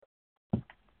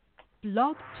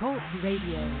Blog Talk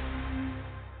Radio.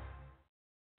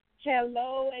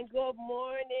 Hello and good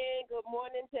morning. Good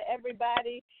morning to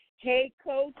everybody. Hey,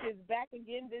 Coach is back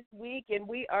again this week, and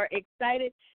we are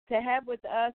excited to have with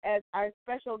us as our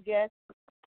special guest,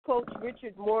 Coach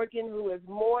Richard Morgan, who is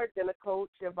more than a coach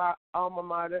of our alma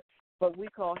mater, but we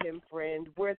call him friend.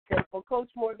 We're thankful. Coach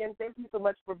Morgan, thank you so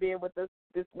much for being with us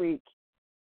this week.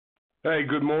 Hey,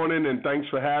 good morning, and thanks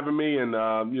for having me, and,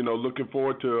 looking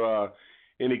forward to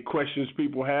any questions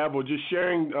people have or just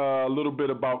sharing a little bit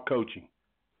about coaching.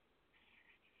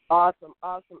 Awesome.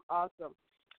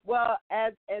 Well,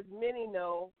 as many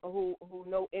know who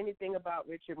know anything about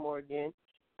Richard Morgan,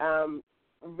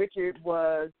 Richard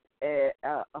was a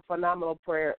phenomenal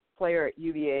player at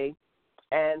UVA,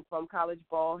 and from college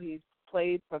ball, he's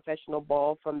played professional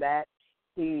ball. From that,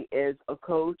 he is a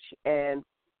coach, and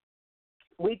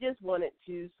we just wanted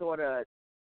to sort of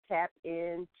tap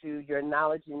into your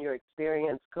knowledge and your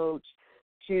experience, Coach,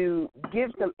 to give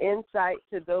some insight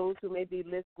to those who may be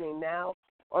listening now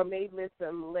or may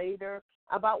listen later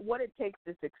about what it takes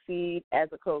to succeed as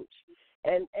a coach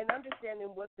and understanding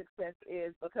what success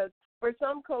is, because for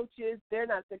some coaches, they're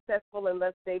not successful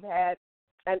unless they've had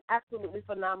an absolutely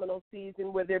phenomenal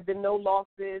season where there have been no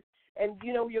losses, and,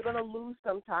 you're going to lose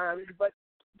sometimes, but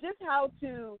just how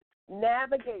to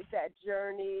navigate that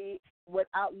journey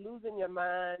without losing your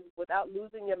mind, without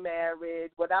losing your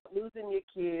marriage, without losing your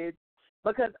kids,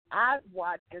 because I've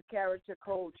watched a character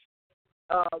coach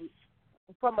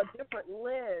from a different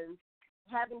lens,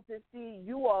 having to see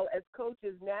you all as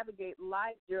coaches navigate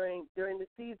life during the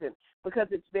season, because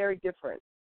it's very different.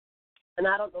 And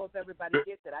I don't know if everybody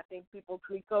gets it. I think people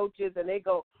see coaches and they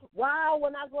go, wow,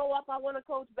 when I grow up, I want to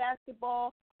coach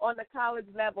basketball on the college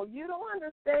level. You don't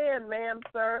understand, ma'am,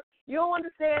 sir. You don't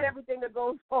understand everything that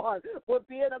goes on with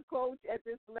being a coach at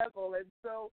this level. And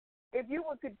so if you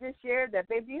could just share that.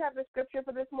 Babe, do you have the scripture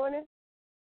for this morning?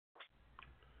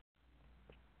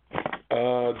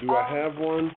 Do I have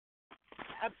one?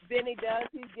 Benny does.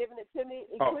 He's giving it to me.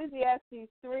 Ecclesiastes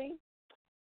 3,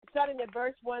 starting at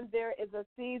verse 1, there is a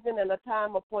season and a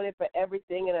time appointed for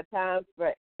everything, and a time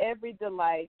for every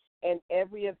delight and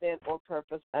every event or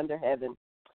purpose under heaven.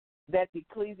 That's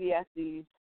Ecclesiastes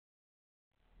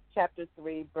chapter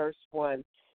 3, verse 1.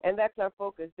 And that's our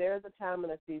focus. There is a time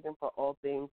and a season for all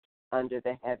things under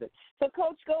the heaven. So,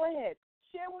 Coach, go ahead.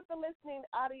 Share with the listening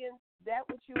audience that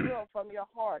which you will from your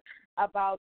heart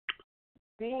about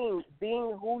being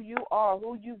who you are,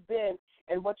 who you've been,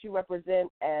 and what you represent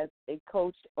as a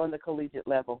coach on the collegiate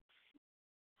level.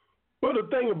 Well, the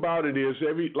thing about it is,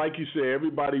 like you said,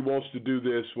 everybody wants to do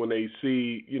this when they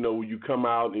see, you come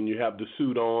out and you have the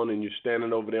suit on and you're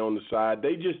standing over there on the side.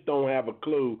 They just don't have a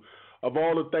clue of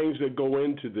all the things that go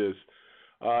into this.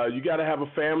 You got to have a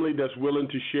family that's willing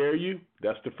to share you.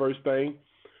 That's the first thing.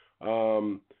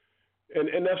 And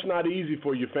that's not easy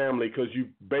for your family, because you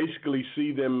basically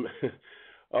see them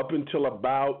up until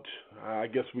about, I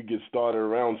guess we get started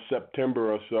around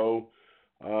September or so.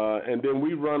 And then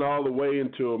we run all the way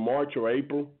into March or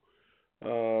April.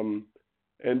 And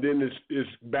then it's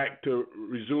back to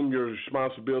resume your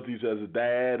responsibilities as a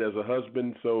dad, as a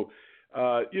husband. So,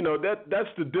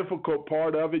 that's the difficult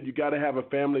part of it. You got to have a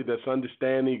family that's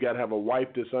understanding. You got to have a wife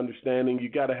that's understanding. You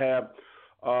got to have,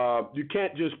 you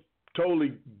can't just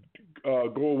totally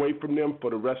go away from them for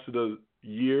the rest of the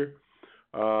year.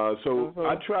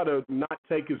 I try to not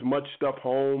take as much stuff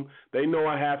home. They know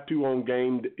I have to on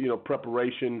game,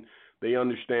 preparation. They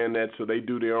understand that, so they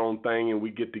do their own thing, and we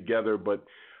get together. But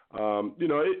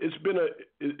it's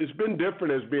been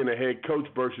different as being a head coach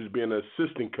versus being an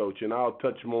assistant coach, and I'll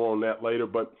touch more on that later.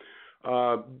 But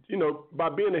by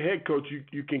being a head coach,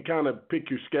 you can kind of pick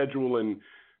your schedule and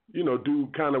do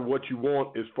kind of what you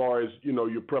want as far as,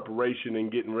 your preparation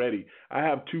and getting ready. I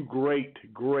have three great,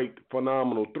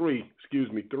 phenomenal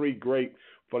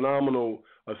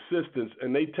assistants,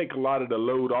 and they take a lot of the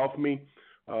load off me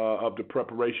of the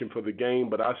preparation for the game,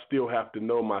 but I still have to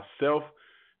know myself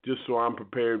just so I'm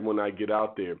prepared when I get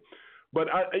out there. But,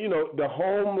 the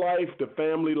home life, the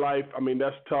family life,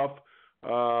 that's tough,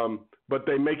 but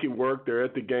they make it work. They're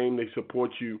at the game. They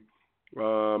support you.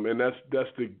 And that's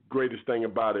the greatest thing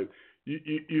about it.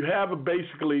 You have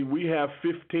we have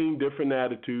 15 different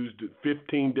attitudes,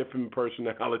 15 different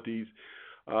personalities,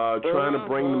 trying to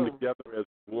bring them together as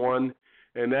one,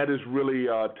 and that is really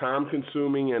time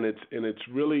consuming, and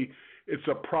it's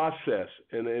a process,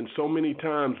 and so many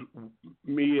times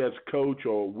me as coach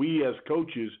or we as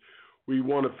coaches, we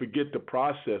want to forget the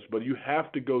process, but you have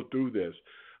to go through this.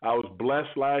 I was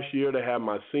blessed last year to have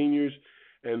my seniors,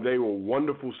 and they were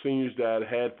wonderful seniors that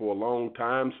I had for a long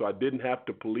time, so I didn't have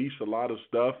to police a lot of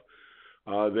stuff.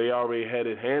 They already had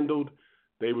it handled.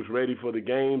 They was ready for the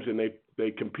games, and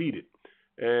they competed.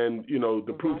 And,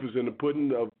 the proof is in the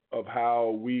pudding of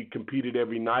how we competed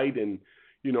every night, and,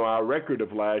 our record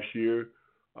of last year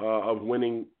of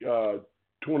winning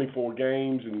 24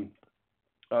 games and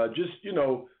just,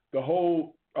 the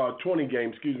whole 20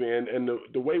 games, and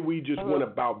the way we just went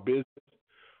about business,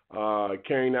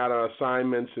 carrying out our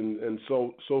assignments and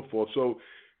so forth. So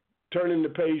turning the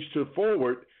page to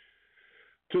forward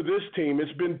to this team,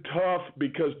 it's been tough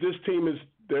because this team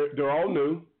they're all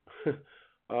new.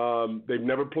 They've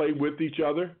never played with each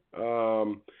other.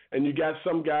 And you got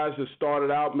some guys that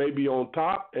started out maybe on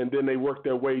top and then they work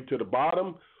their way to the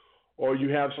bottom, or you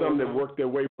have some that work their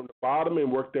way from the bottom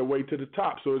and work their way to the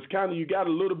top. So it's kind of, you got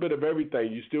a little bit of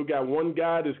everything. You still got one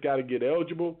guy that's got to get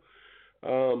eligible.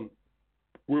 We're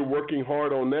working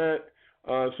hard on that.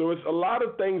 So it's a lot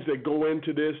of things that go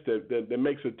into this that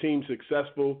makes a team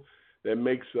successful, that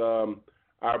makes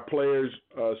our players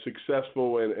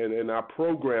successful and our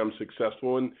program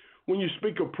successful. And when you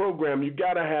speak of program, you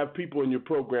got to have people in your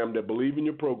program that believe in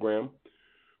your program,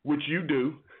 which you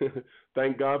do.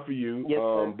 Thank God for you.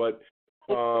 Yes, but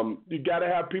you got to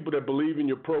have people that believe in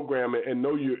your program and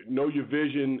know your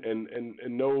vision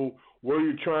and know where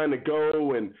you're trying to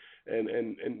go. And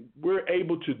we're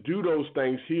able to do those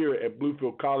things here at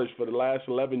Bluefield College for the last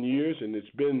 11 years, and it's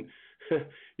been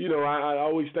I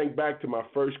always think back to my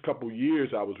first couple years.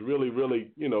 I was really,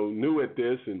 really, new at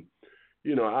this, and,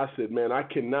 I said, man, I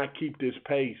cannot keep this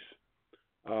pace,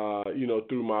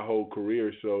 through my whole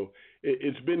career. So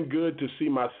it's been good to see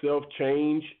myself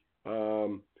change,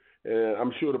 and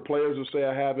I'm sure the players will say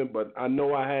I haven't, but I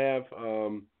know I have.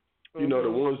 The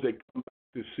ones that come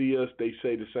back to see us, they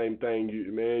say the same thing.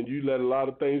 You let a lot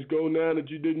of things go now that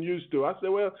you didn't used to. I said,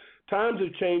 well, times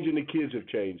have changed and the kids have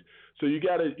changed. So you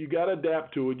gotta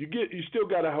adapt to it. You still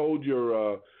gotta hold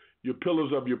your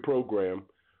pillars of your program,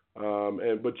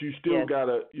 but you still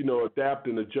gotta adapt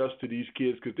and adjust to these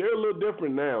kids because they're a little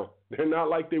different now. They're not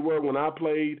like they were when I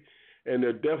played, and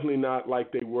they're definitely not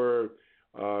like they were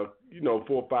 4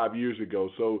 or 5 years ago.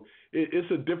 So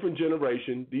it's a different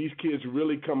generation. These kids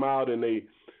really come out and they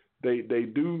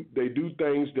do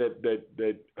things that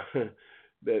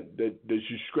that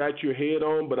you scratch your head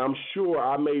on, but I'm sure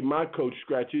I made my coach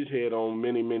scratch his head on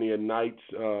many nights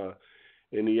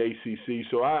in the ACC.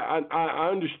 So I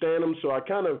understand them, so I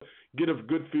kind of get a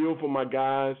good feel for my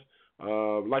guys.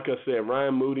 Like I said,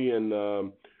 Ryan Moody and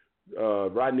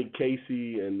Rodney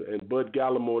Casey and Bud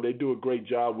Gallimore, they do a great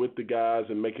job with the guys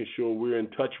and making sure we're in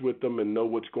touch with them and know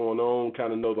what's going on,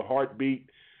 kind of know the heartbeat.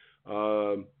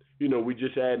 We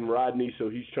just adding Rodney, so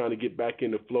he's trying to get back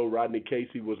in the flow. Rodney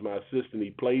Casey was my assistant.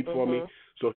 He played for me,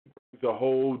 so it's a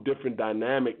whole different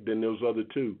dynamic than those other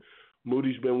two.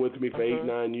 Moody's been with me for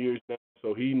 8-9 years now,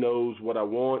 so he knows what I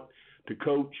want to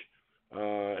coach.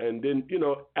 And then,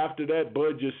 after that,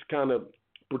 Bud just kind of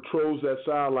patrols that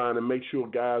sideline and makes sure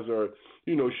guys are,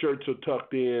 shirts are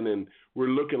tucked in and we're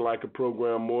looking like a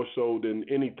program more so than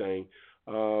anything.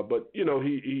 But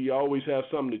he always has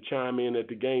something to chime in at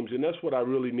the games, and that's what I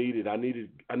really needed. I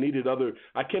needed other.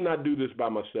 I cannot do this by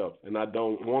myself, and I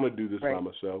don't want to do this by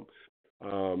myself.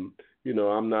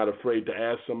 I'm not afraid to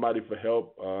ask somebody for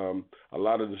help. A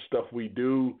lot of the stuff we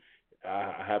do,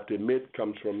 I have to admit,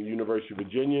 comes from University of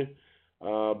Virginia.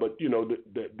 But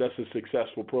that's a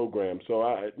successful program. So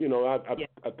I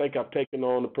think I've taken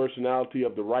on the personality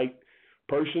of the right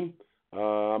person.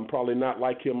 I'm probably not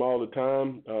like him all the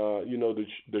time.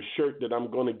 The shirt that I'm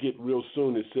going to get real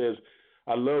soon, it says,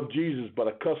 "I love Jesus, but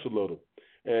I cuss a little,"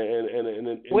 and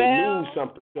it means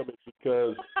something to me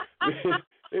because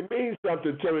it means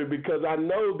something to me because I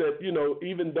know that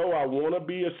even though I want to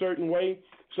be a certain way,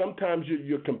 sometimes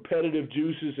your competitive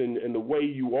juices and the way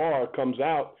you are comes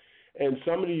out. And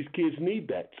some of these kids need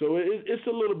that. So it's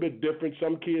a little bit different.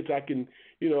 Some kids I can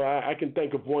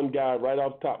think of one guy right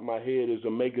off the top of my head is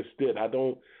Omega Stitt. I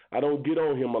don't get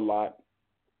on him a lot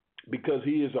because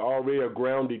he is already a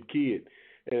grounded kid.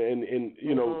 And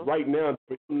right now,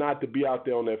 for him not to be out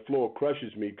there on that floor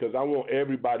crushes me because I want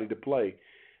everybody to play.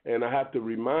 And I have to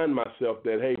remind myself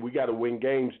that, hey, we got to win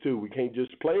games too. We can't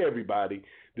just play everybody.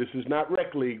 This is not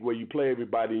rec league where you play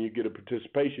everybody and you get a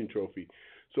participation trophy.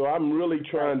 So I'm really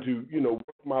trying to, work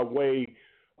my way,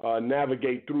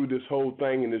 navigate through this whole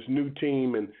thing and this new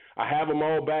team. And I have them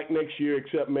all back next year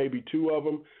except maybe 2 of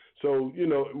them. So,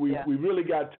 we really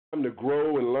got time to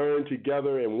grow and learn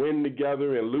together and win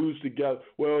together and lose together.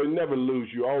 Well, you never lose.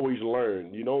 You always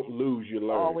learn. You don't lose, you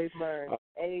learn. Always learn.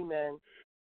 Amen.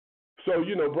 So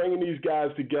bringing these guys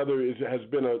together has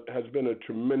been a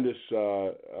tremendous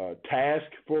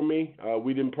task for me.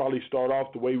 We didn't probably start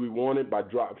off the way we wanted by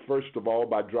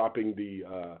dropping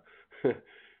the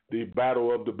the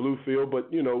battle of the Bluefield, but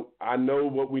I know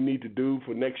what we need to do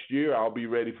for next year. I'll be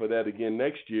ready for that again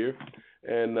next year,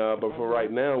 and but for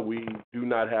right now, we do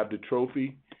not have the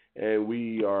trophy, and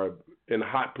we are in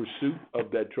hot pursuit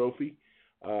of that trophy,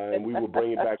 and we will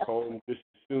bring it back home just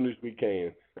as soon as we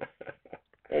can.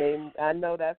 And I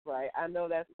know that's right.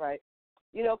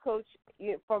 Coach,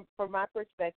 from my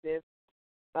perspective,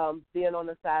 being on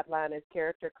the sideline as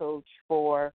character coach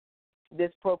for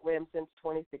this program since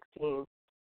 2016,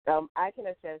 I can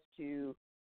attest to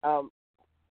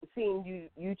seeing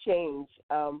you change,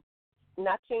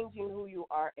 not changing who you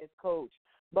are as coach,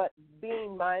 but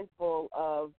being mindful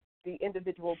of the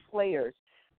individual players.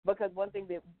 Because one thing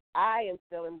that I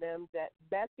instill in them, that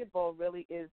basketball really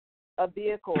is a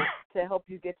vehicle to help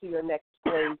you get to your next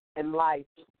place in life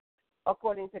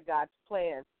according to God's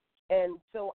plan. And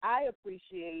so I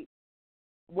appreciate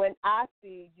when I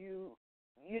see you,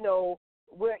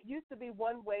 where it used to be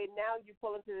one way, now you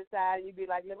pull them to the side and you be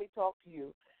like, let me talk to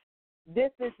you.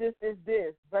 This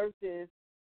versus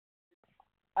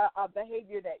a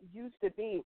behavior that used to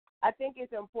be. I think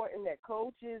it's important that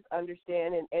coaches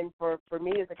understand, and for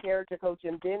me as a character coach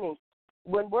in Benny,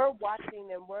 when we're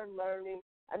watching and we're learning,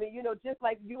 I mean, just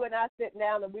like you and I sat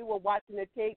down and we were watching the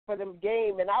tape for the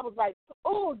game, and I was like,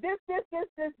 oh, this.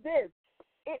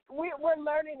 We're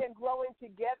learning and growing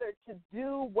together to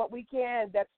do what we can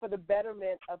that's for the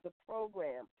betterment of the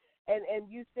program. And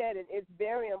you said it, it's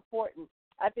very important,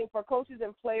 I think, for coaches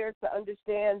and players to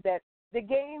understand that the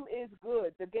game is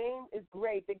good, the game is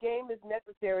great, the game is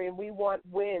necessary, and we want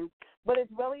wins. But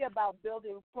it's really about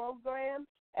building program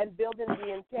and building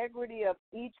the integrity of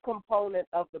each component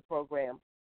of the program.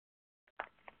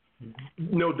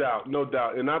 No doubt.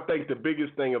 And I think the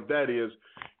biggest thing of that is,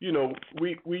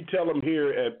 we tell them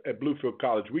here at Bluefield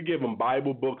College, we give them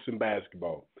Bible, books, and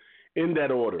basketball in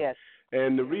that order. Yes.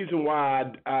 And the reason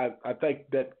why I think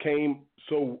that came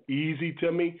so easy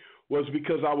to me was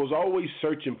because I was always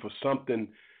searching for something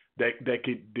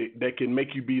that can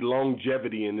make you be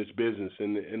longevity in this business.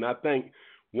 And I think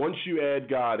once you add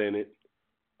God in it,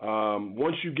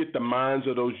 once you get the minds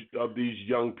of these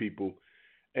young people,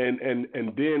 and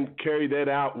then carry that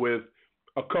out with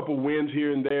a couple wins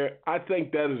here and there, I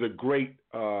think that is a great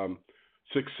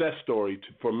success story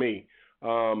for me.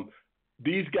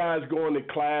 These guys going to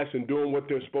class and doing what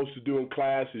they're supposed to do in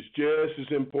class is just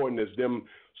as important as them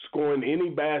scoring any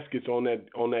baskets on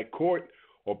that court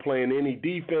or playing any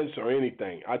defense or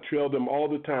anything. I trail them all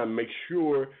the time. Make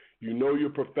sure you know your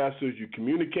professors, you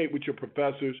communicate with your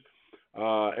professors,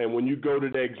 and when you go to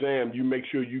the exam, you make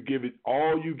sure you give it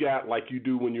all you got like you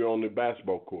do when you're on the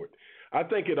basketball court. I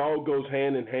think it all goes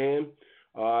hand in hand.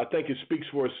 I think it speaks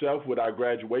for itself with our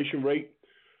graduation rate.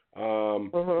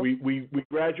 We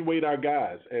graduate our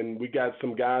guys, and we got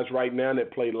some guys right now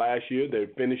that played last year. They're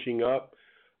finishing up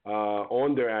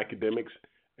on their academics,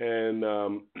 and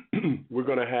we're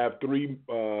going to have three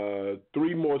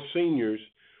more seniors.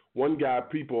 One guy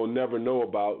people will never know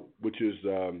about, which is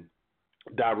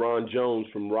Dyron Jones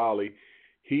from Raleigh.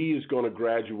 He is going to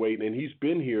graduate, and he's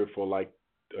been here for like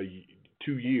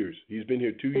 2 years. He's been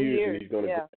here 2 years, and he's going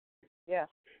to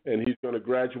and he's going to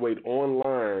graduate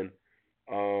online.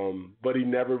 But he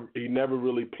never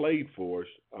really played for us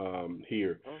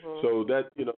here. So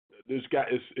that there's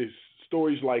it's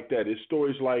stories like that. It's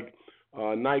stories like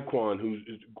Naquan, who's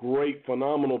a great,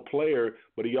 phenomenal player,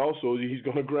 but he's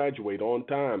going to graduate on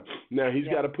time. Now he's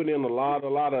got to put in a lot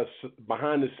of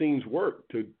behind the scenes work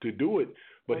to do it,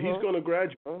 but he's going to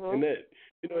graduate, and that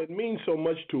it means so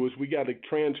much to us. We got to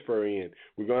transfer in.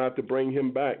 We're going to have to bring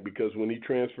him back because when he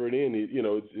transferred in,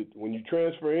 when you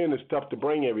transfer in, it's tough to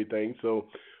bring everything. So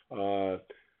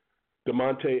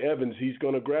DeMonte Evans, he's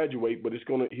going to graduate, but he's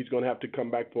going to have to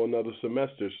come back for another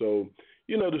semester. So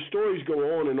the stories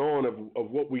go on and on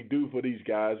of what we do for these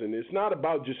guys, and it's not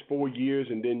about just 4 years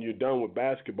and then you're done with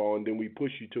basketball and then we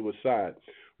push you to a side.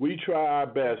 We try our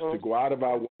best to go out of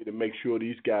our way to make sure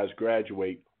these guys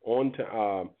graduate on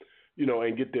time,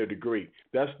 and get their degree.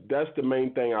 That's the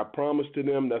main thing I promise to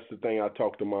them. That's the thing I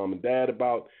talk to mom and dad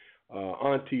about,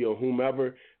 auntie or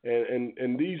whomever,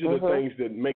 and these are the things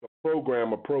that make a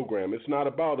program a program. It's not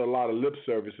about a lot of lip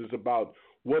service. It's about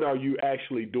what are you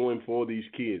actually doing for these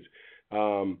kids.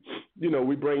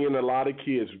 We bring in a lot of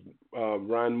kids.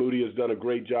 Ryan Moody has done a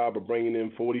great job of bringing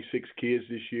in 46 kids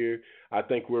this year. I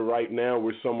think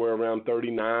we're somewhere around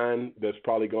 39 that's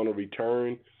probably going to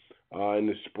return in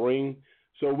the spring.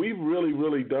 So we've really,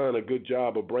 really done a good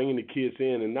job of bringing the kids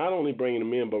in, and not only bringing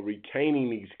them in, but retaining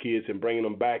these kids and bringing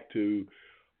them back to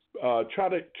try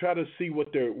to see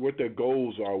what their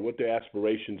goals are, what their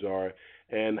aspirations are,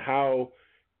 and how,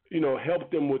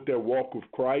 help them with their walk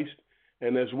with Christ,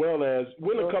 and as well as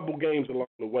win a couple games along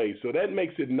the way. So that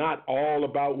makes it not all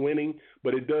about winning,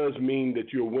 but it does mean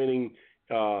that you're winning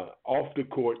off the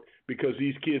court, because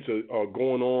these kids are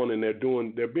going on and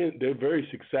they're very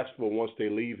successful once they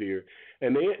leave here,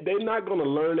 and they're not going to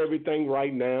learn everything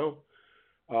right now.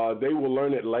 They will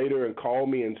learn it later and call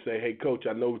me and say, "Hey, Coach,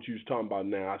 I know what you was talking about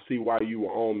now. I see why you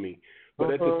were on me."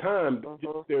 But at the time,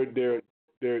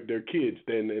 they're kids,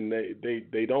 and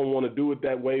they don't want to do it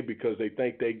that way because they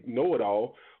think they know it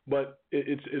all. But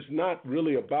it's not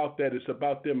really about that. It's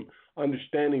about them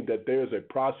understanding that there's a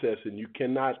process, and you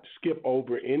cannot skip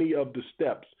over any of the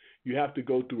steps. You have to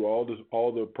go through all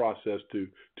the process to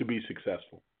be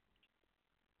successful.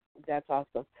 That's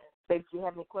awesome. Faith, do you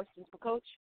have any questions for Coach?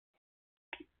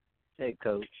 Hey,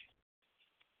 Coach.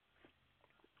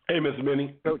 Hey, Mr.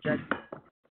 Minnie. Coach,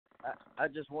 I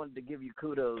just wanted to give you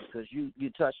kudos because you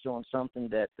touched on something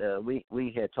that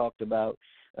we had talked about.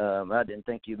 I didn't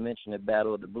think you mentioned the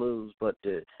Battle of the Blues, but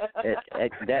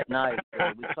at that night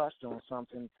we touched on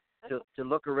something to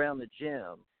look around the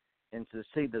gym and to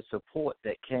see the support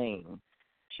that came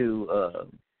to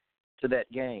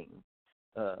that game.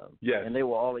 Yes. And they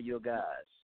were all of your guys.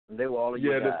 They were all of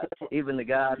your guys. Even the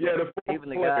guy that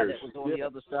was on the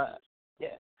other side. The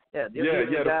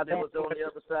guy that was on the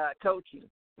other side coaching.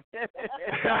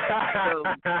 So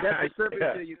that's a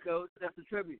tribute to you, Coach. That's a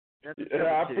tribute. I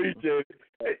appreciate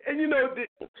it. And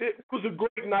it was a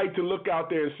great night to look out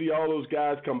there and see all those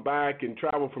guys come back and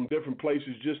travel from different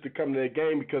places just to come to that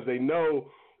game, because they know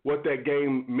what that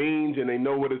game means and they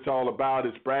know what it's all about.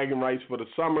 It's bragging rights for the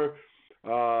summer.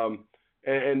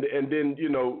 And then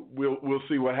we'll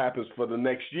see what happens for the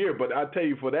next year. But I tell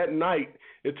you, for that night,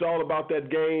 it's all about that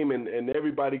game, and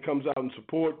everybody comes out and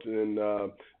supports, and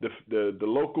the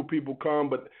local people come.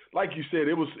 But like you said,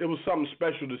 it was something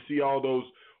special to see all those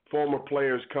former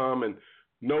players come and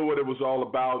know what it was all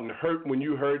about, and hurt when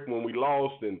we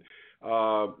lost, and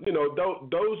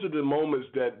those are the moments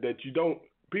that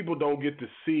people don't get to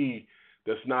see,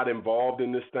 that's not involved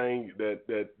in this thing.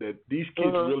 That these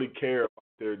kids really care about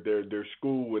their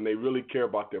school, and they really care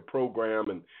about their program,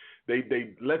 and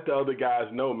they let the other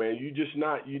guys know, man,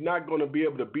 you're not going to be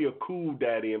able to be a cool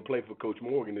daddy and play for Coach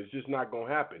Morgan. It's just not going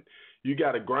to happen. You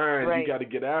got to grind. Right. You got to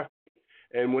get after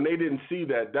it. And when they didn't see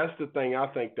that, that's the thing I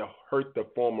think that hurt the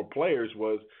former players,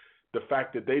 was the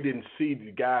fact that they didn't see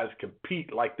the guys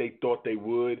compete like they thought they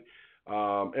would.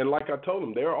 And like I told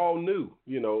them, they're all new.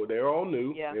 They're all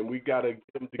new, and we got to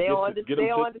get them to they don't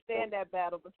understand that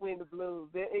battle between the Blues.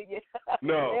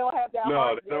 No, they don't have that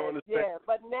heart they don't understand. Yeah,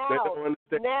 but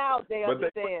now they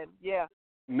understand.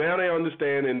 Now they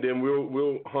understand, and then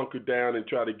we'll hunker down and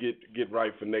try to get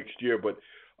right for next year. But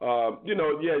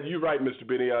you're right, Mr.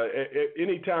 Benny.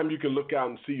 Anytime you can look out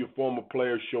and see your former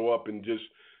players show up and just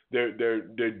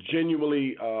they're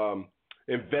genuinely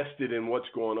invested in what's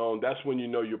going on, that's when you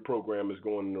know your program is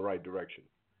going in the right direction.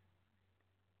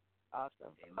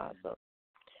 Awesome.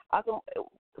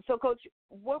 So, Coach,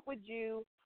 what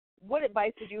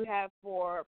advice would you have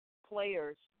for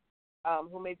players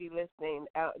who may be listening?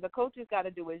 The coach has got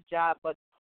to do his job, but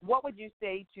what would you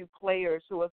say to players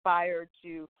who aspire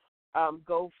to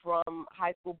go from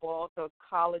high school ball to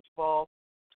college ball?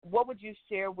 What would you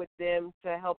share with them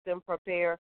to help them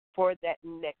prepare for that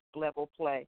next level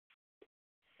play?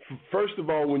 First of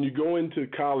all, when you go into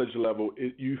college level,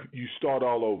 you start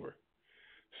all over.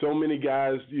 So many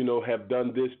guys, have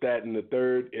done this, that, and the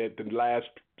third at the last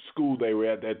school they were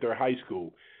at their high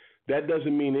school. That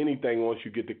doesn't mean anything once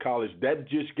you get to college. That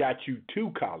just got you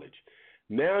to college.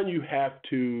 Now you have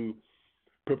to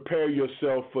prepare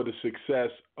yourself for the success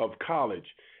of college.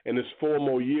 And it's 4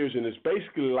 more years, and it's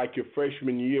basically like your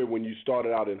freshman year when you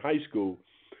started out in high school,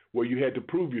 where you had to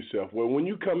prove yourself. Well, when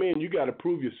you come in, you got to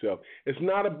prove yourself. It's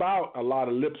not about a lot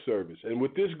of lip service. And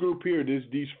with this group here,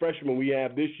 these freshmen we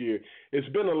have this year, it's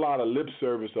been a lot of lip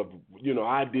service of,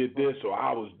 I did this, or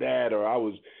I was that, or I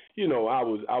was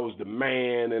the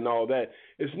man and all that.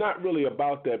 It's not really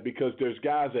about that, because there's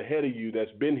guys ahead of you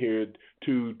that's been here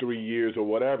 2-3 years or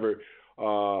whatever,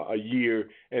 a year,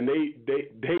 and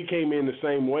they came in the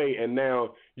same way, and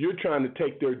now you're trying to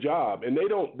take their job, and they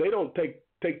don't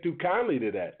take too kindly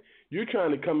to that. You're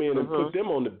trying to come in and put them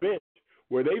on the bench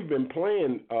where they've been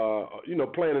playing,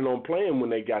 planning on playing when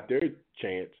they got their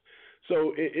chance.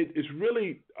 So it's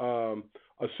really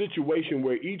a situation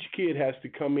where each kid has to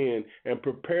come in and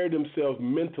prepare themselves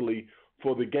mentally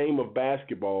for the game of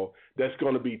basketball that's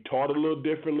going to be taught a little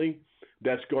differently.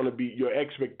 That's going to be, your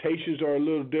expectations are a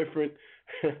little different.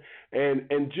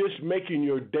 and just making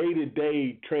your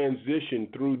day-to-day transition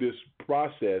through this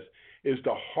process is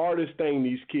the hardest thing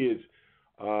these kids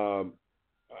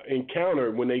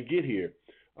encounter when they get here.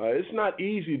 It's not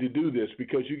easy to do this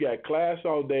because you got class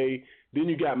all day, then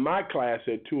you got my class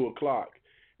at 2 o'clock,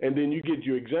 and then you get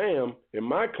your exam. In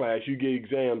my class, you get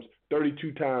exams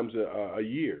 32 times a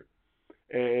year.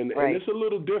 And it's a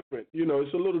little different. You know,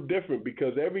 it's a little different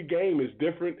because every game is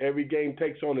different. Every game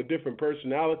takes on a different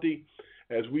personality.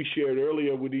 As we shared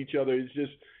earlier with each other, it's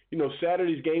just, you know,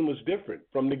 Saturday's game was different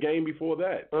from the game before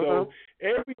that. So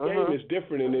every game is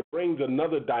different, and it brings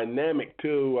another dynamic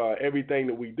to everything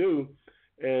that we do.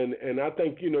 And I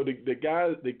think, you know,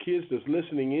 the kids that's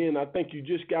listening in, I think you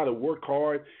just got to work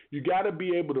hard. You got to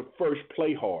be able to first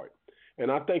play hard. And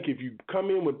I think if you come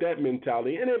in with that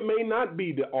mentality, and it may not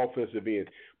be the offensive end,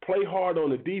 play hard on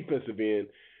the defensive end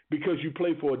because you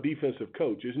play for a defensive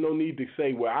coach. There's no need to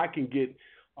say, well, I can get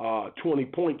 20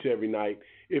 points every night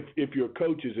if your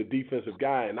coach is a defensive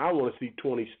guy, and I want to see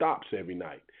 20 stops every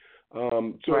night.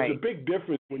 It's a big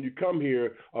difference when you come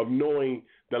here of knowing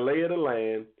the lay of the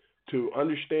land, to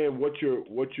understand what you're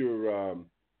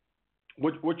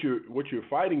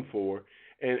fighting for,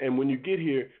 and when you get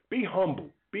here, be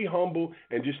humble. Be humble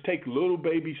and just take little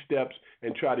baby steps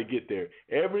and try to get there.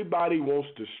 Everybody wants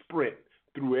to sprint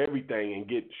through everything and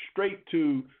get straight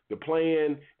to the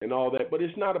plan and all that, but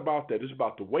it's not about that. It's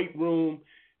about the weight room.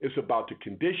 It's about the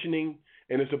conditioning,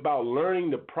 and it's about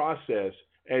learning the process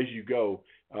as you go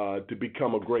to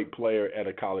become a great player at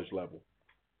a college level.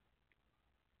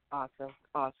 Awesome.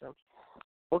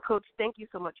 Well, Coach, thank you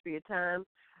so much for your time.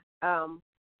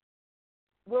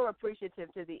 We're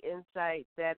appreciative to the insight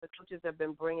that the coaches have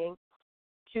been bringing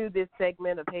to this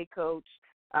segment of Hey Coach.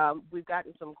 We've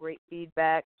gotten some great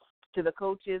feedback to the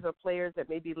coaches or players that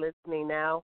may be listening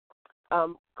now.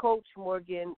 Coach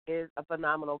Morgan is a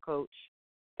phenomenal coach.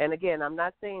 And, again, I'm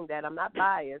not saying that. I'm not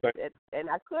biased, and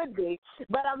I could be,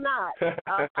 but I'm not.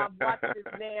 I've watched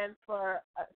this man for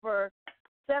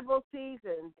several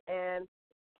seasons, and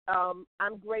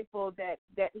I'm grateful that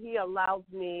he allows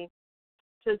me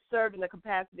to serve in the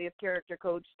capacity of character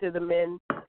coach to the men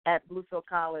at Bluefield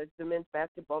College, the men's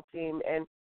basketball team. And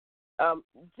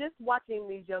just watching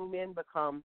these young men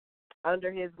become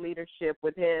under his leadership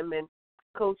with him and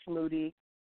Coach Moody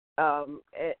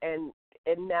and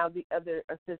now the other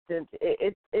assistants,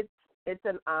 it's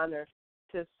an honor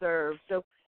to serve. So,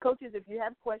 coaches, if you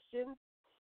have questions,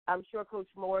 I'm sure Coach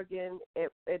Morgan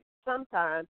at some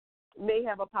time may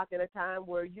have a pocket of time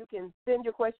where you can send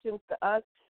your questions to us.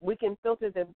 We can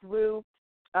filter them through,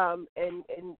 and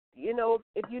you know,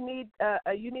 if you need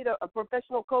a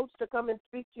professional coach to come and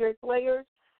speak to your players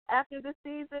after the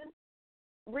season,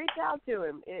 reach out to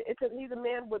him. He's a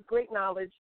man with great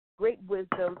knowledge, great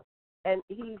wisdom, and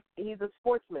he's a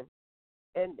sportsman,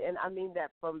 and I mean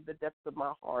that from the depths of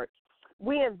my heart.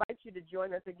 We invite you to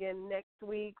join us again next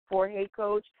week for Hey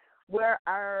Coach, where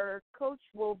our coach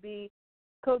will be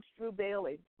Coach Drew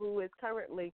Bailey, who is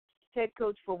currently head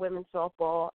coach for women's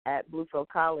softball at Bluefield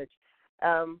College.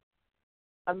 A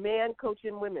man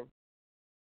coaching women.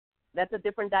 That's a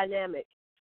different dynamic.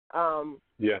 How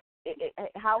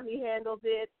he handles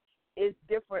it is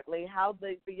differently. How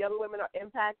the young women are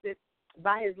impacted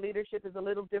by his leadership is a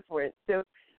little different. So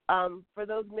for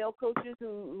those male coaches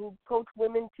who coach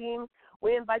women teams,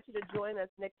 we invite you to join us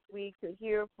next week to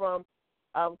hear from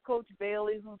Coach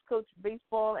Bailey, who's coached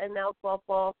baseball and now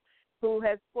softball, who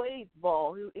has played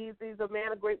ball. He's a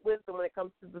man of great wisdom when it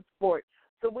comes to the sport.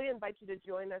 So we invite you to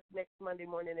join us next Monday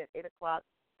morning at 8 o'clock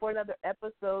for another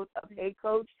episode of Hey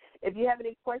Coach. If you have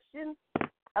any questions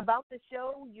about the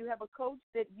show, you have a coach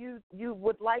that you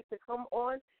would like to come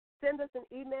on, send us an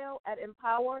email at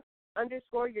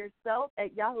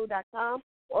empower_yourself@yahoo.com,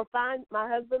 or find my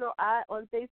husband or I on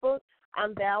Facebook.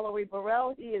 I'm Valerie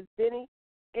Burrell. He is Benny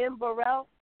M. Burrell.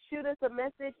 Shoot us a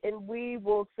message, and we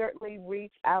will certainly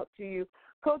reach out to you.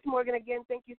 Coach Morgan, again,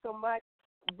 thank you so much.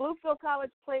 Bluefield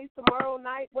College plays tomorrow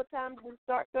night. What time do we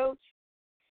start, Coach?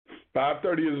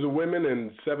 5:30 is the women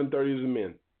and 7:30 is the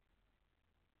men.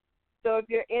 So if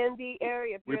you're in the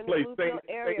area, if you're in the Bluefield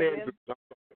area,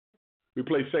 we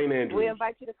play St. Andrews. We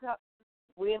invite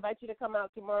you to come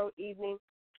out tomorrow evening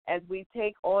as we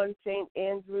take on St.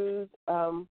 Andrews.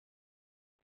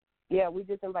 We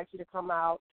just invite you to come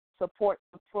out, support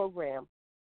the program,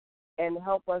 and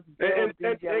help us build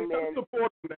these young men. And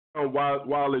support them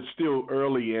while it's still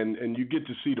early and you get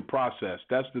to see the process.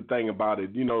 That's the thing about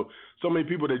it. You know, so many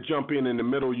people that jump in the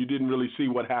middle, you didn't really see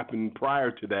what happened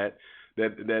prior to that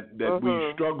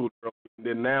we struggled early.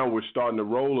 then now we're starting to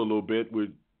roll a little bit with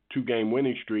 2-game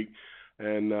winning streak.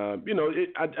 And,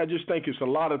 I just think it's a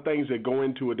lot of things that go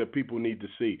into it that people need to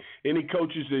see. Any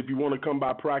coaches, if you want to come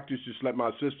by practice, just let my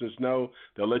assistants know.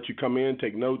 They'll let you come in,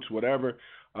 take notes, whatever.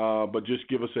 But just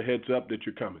give us a heads up that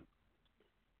you're coming.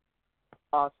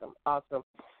 Awesome.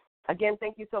 Again,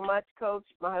 thank you so much, Coach.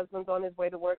 My husband's on his way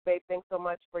to work, babe. Thanks so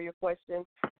much for your questions.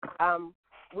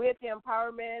 With the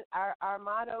empowerment, our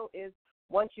motto is,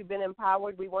 once you've been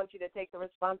empowered, we want you to take the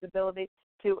responsibility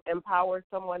to empower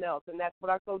someone else. And that's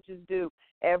what our coaches do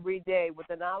every day. With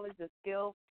the knowledge, the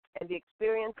skill, and the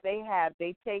experience they have,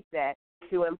 they take that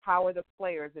to empower the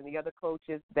players and the other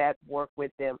coaches that work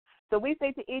with them. So we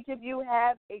say to each of you,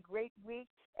 have a great week.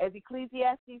 As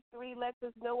Ecclesiastes 3 lets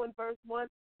us know in verse 1,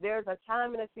 there's a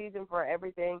time and a season for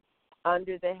everything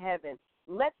under the heaven.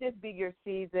 Let this be your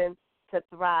season to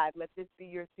thrive. Let this be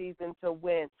your season to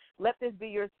win. Let this be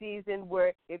your season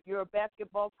where, if you're a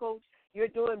basketball coach, you're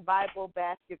doing Bible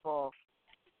basketball.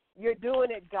 You're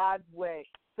doing it God's way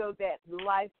so that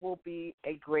life will be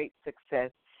a great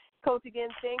success. Coach, again,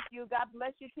 thank you. God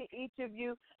bless you to each of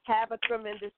you. Have a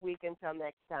tremendous week until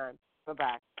next time.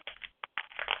 Bye-bye.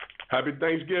 Happy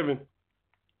Thanksgiving.